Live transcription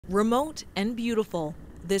Remote and beautiful,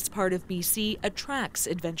 this part of BC attracts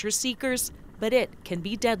adventure seekers, but it can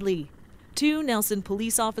be deadly. 2 Nelson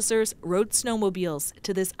police officers rode snowmobiles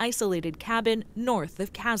to this isolated cabin north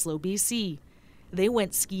of Kaslo, BC. They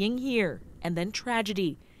went skiing here, and then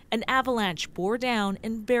tragedy. An avalanche bore down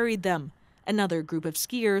and buried them. Another group of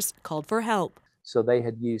skiers called for help. So they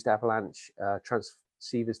had used avalanche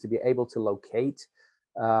transceivers to be able to locate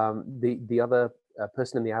the other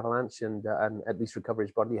person in the avalanche and at least recover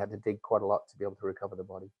his body. He had to dig quite a lot to be able to recover the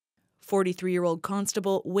body. 43-year-old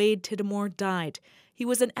Constable Wade Tidmore died. He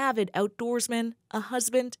was an avid outdoorsman, a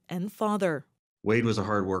husband, and father. Wade was a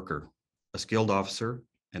hard worker, a skilled officer,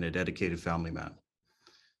 and a dedicated family man.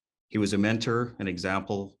 He was a mentor and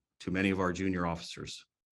example to many of our junior officers.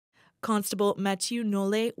 Constable Mathieu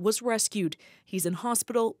Nollet was rescued. He's in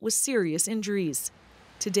hospital with serious injuries.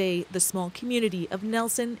 Today, the small community of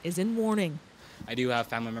Nelson is in mourning. I do have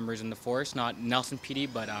family members in the force, not Nelson PD,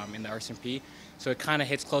 but in the RCMP. So it kind of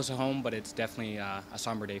hits close to home, but it's definitely a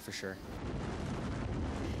somber day for sure.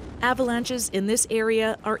 Avalanches in this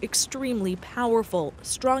area are extremely powerful,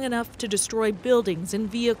 strong enough to destroy buildings and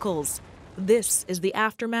vehicles. This is the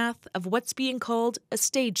aftermath of what's being called a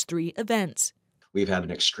Stage 3 event. We've had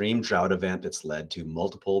an extreme drought event that's led to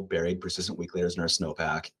multiple buried persistent weak layers in our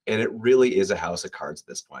snowpack, and it really is a house of cards at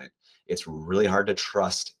this point. It's really hard to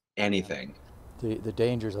trust anything. The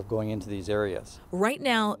dangers of going into these areas. Right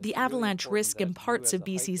now, the avalanche risk in parts of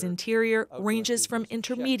BC's interior ranges from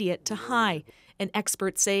intermediate to high, and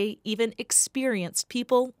experts say even experienced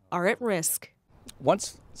people are at risk.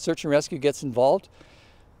 Once search and rescue gets involved,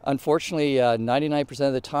 unfortunately, 99%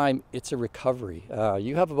 of the time, it's a recovery.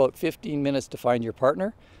 You have about 15 minutes to find your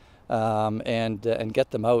partner and get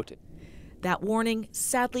them out. That warning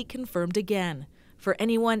sadly confirmed again for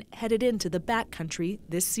anyone headed into the backcountry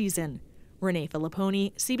this season. Renee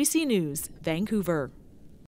Filipponi, CBC News, Vancouver.